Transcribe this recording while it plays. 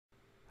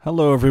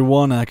Hello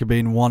everyone,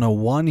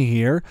 Akabane101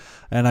 here,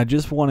 and I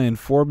just want to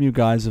inform you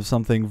guys of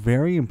something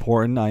very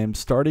important. I am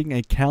starting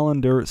a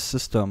calendar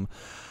system.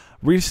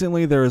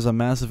 Recently there is a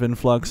massive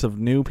influx of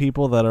new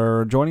people that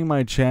are joining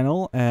my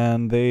channel,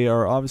 and they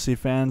are obviously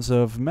fans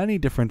of many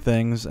different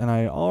things, and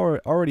I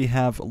already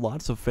have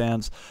lots of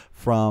fans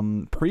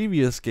from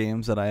previous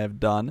games that I have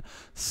done.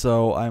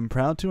 So I'm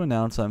proud to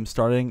announce I'm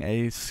starting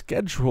a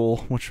schedule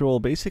which will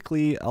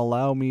basically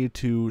allow me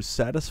to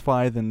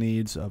satisfy the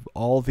needs of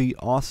all the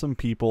awesome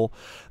people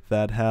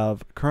that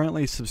have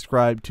currently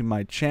subscribed to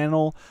my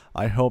channel.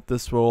 I hope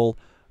this will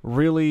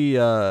really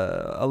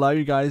allow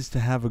you guys to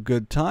have a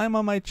good time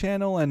on my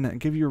channel and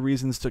give you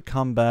reasons to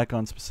come back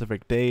on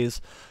specific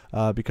days,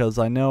 because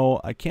I know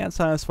I can't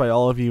satisfy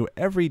all of you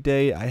every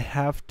day. I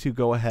have to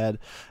go ahead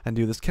and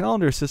do this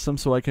calendar system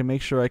so I can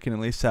make sure I can at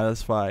least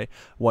satisfy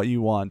what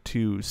you want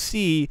to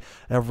see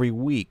every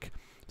week.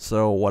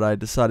 So what I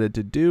decided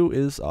to do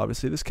is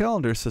obviously this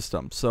calendar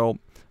system. So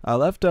I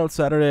left out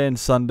Saturday and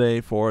Sunday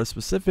for a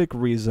specific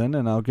reason,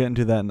 and I'll get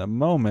into that in a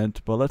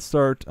moment, but let's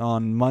start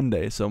on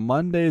Monday. So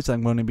Mondays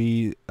I'm going to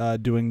be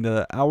doing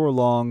the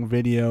hour-long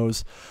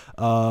videos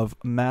of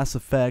Mass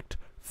Effect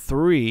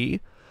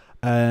 3,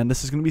 and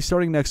this is going to be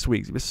starting next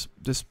week.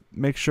 Just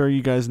make sure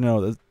you guys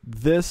know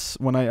that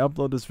when I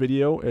upload this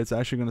video, it's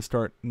actually going to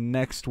start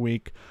next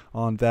week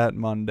on that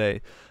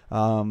Monday.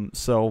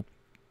 So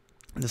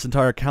this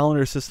entire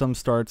calendar system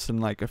starts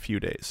in like a few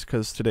days,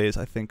 because today's,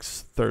 I think,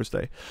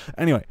 Thursday.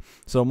 Anyway,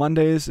 so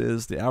Mondays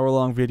is the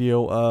hour-long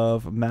video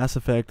of Mass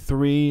Effect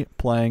 3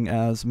 playing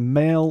as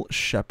male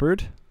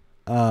Shepard.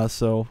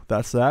 So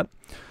that's that.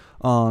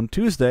 On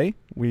Tuesday,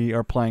 we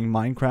are playing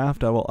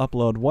Minecraft. I will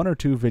upload 1 or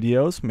 2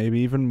 videos, maybe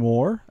even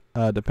more,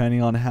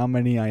 depending on how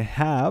many I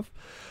have.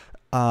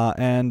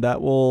 And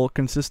that will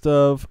consist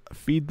of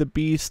Feed the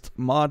Beast,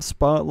 mod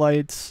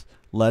spotlights,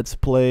 Let's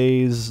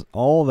Plays,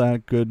 all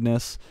that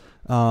goodness.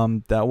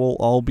 That will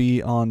all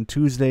be on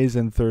Tuesdays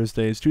and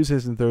Thursdays.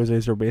 Tuesdays and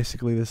Thursdays are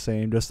basically the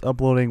same, just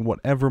uploading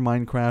whatever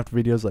Minecraft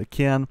videos I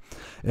can.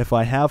 If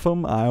I have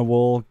them, I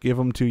will give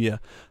them to you.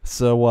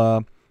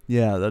 So,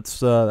 yeah,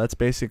 that's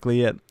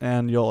basically it.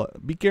 And you'll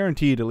be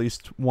guaranteed at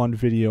least 1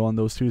 video on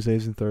those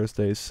Tuesdays and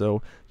Thursdays,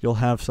 so you'll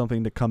have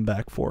something to come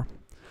back for.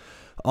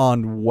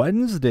 On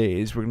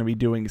Wednesdays, we're going to be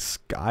doing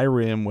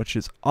Skyrim, which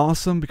is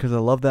awesome because I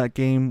love that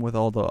game with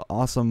all the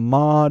awesome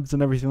mods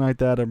and everything like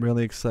that. I'm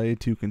really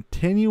excited to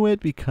continue it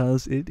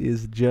because it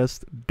is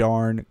just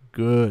darn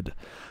good.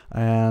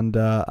 And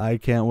I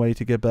can't wait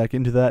to get back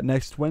into that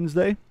next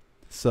Wednesday.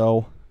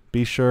 So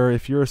be sure,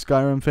 if you're a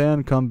Skyrim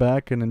fan, come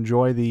back and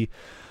enjoy the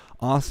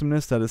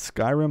awesomeness that is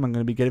Skyrim. I'm going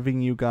to be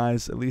giving you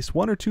guys at least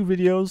 1 or 2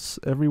 videos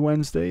every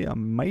Wednesday. I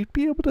might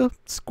be able to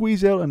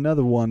squeeze out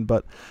another one,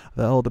 but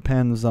that all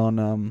depends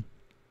on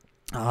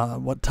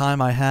what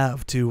time I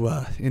have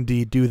to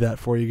indeed do that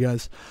for you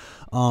guys.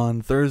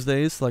 On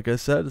Thursdays, like I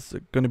said, it's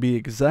going to be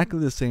exactly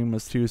the same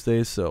as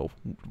Tuesdays, so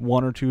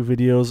 1 or 2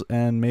 videos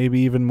and maybe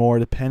even more,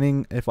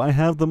 depending. If I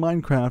have the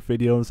Minecraft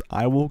videos,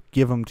 I will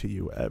give them to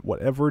you. At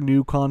whatever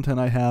new content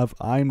I have,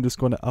 I'm just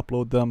going to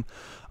upload them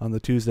on the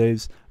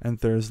Tuesdays and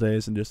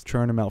Thursdays and just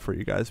churn them out for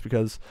you guys,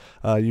 because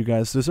you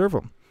guys deserve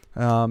them.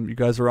 You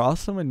guys are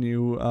awesome, and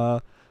you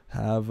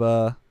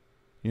have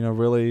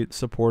really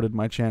supported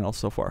my channel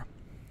so far.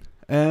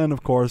 And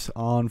of course,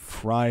 on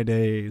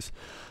Fridays,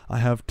 I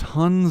have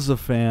tons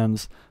of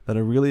fans that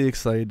are really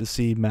excited to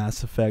see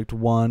Mass Effect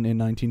 1 in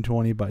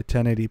 1920 by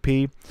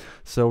 1080p.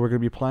 So we're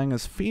going to be playing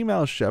as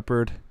female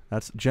Shepard.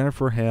 That's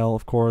Jennifer Hale,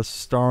 of course,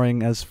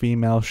 starring as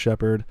female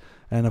Shepard.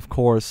 And of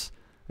course,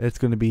 it's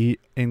going to be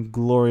in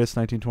glorious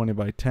 1920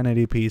 by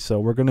 1080p.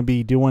 So we're going to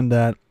be doing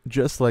that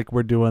just like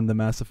we're doing the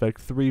Mass Effect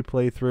 3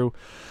 playthrough.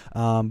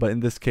 But in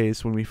this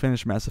case, when we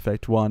finish Mass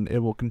Effect 1, it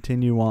will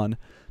continue on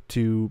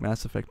to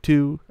Mass Effect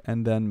 2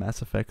 and then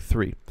Mass Effect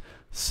 3.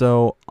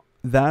 So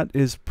that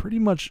is pretty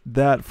much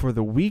that for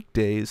the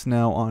weekdays.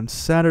 Now on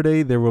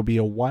Saturday there will be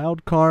a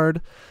wild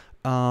card,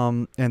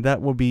 and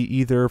that will be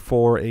either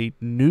for a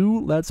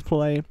new Let's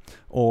Play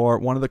or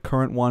one of the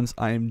current ones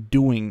I am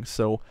doing.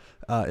 So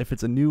if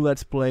it's a new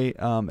Let's Play,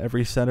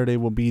 every Saturday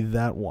will be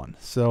that one.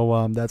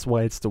 So that's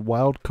why it's the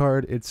wild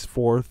card. It's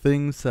for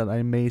things that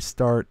I may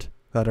start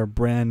that are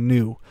brand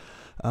new.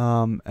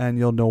 And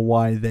you'll know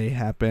why they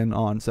happen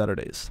on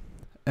Saturdays.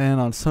 And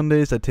on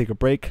Sundays I take a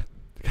break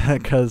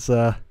because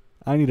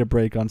I need a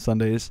break on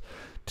Sundays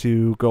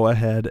to go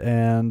ahead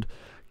and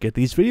get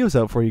these videos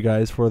out for you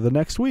guys for the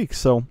next week.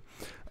 So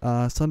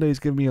Sundays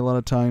give me a lot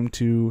of time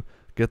to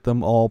get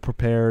them all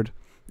prepared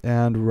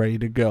and ready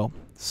to go.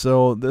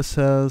 So this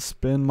has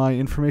been my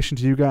information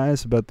to you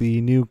guys about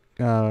the new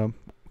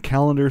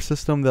calendar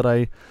system that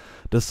I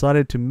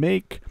decided to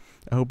make.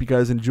 I hope you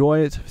guys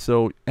enjoy it.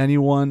 So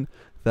anyone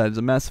that is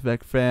a Mass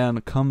Effect fan,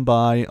 come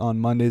by on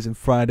Mondays and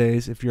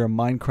Fridays. If you're a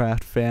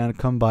Minecraft fan,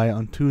 come by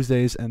on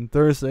Tuesdays and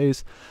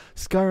Thursdays.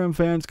 Skyrim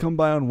fans, come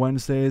by on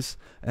Wednesdays.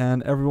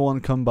 And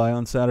everyone come by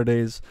on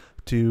Saturdays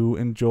to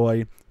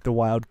enjoy the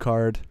wild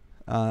card,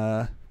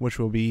 which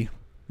will be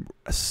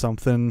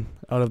something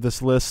out of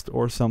this list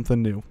or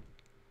something new.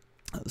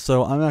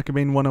 So I'm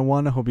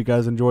Akabane101. I hope you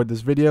guys enjoyed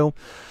this video,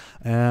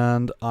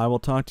 and I will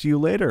talk to you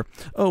later.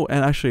 Oh,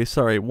 and actually,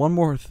 sorry, one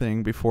more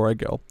thing before I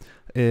go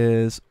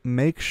is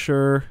make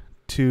sure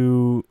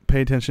to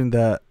pay attention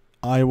that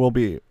I will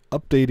be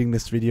updating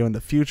this video in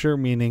the future,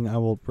 meaning I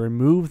will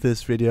remove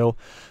this video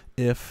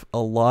if a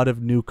lot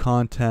of new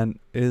content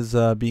is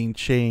being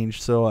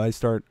changed. So I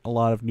start a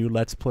lot of new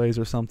Let's Plays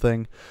or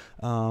something,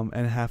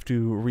 and have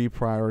to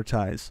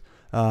reprioritize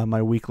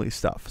my weekly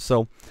stuff.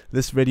 So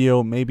this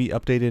video may be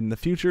updated in the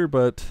future,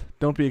 but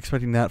don't be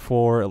expecting that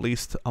for at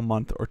least a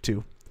month or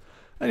two.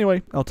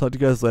 Anyway, I'll talk to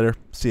you guys later.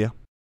 See ya.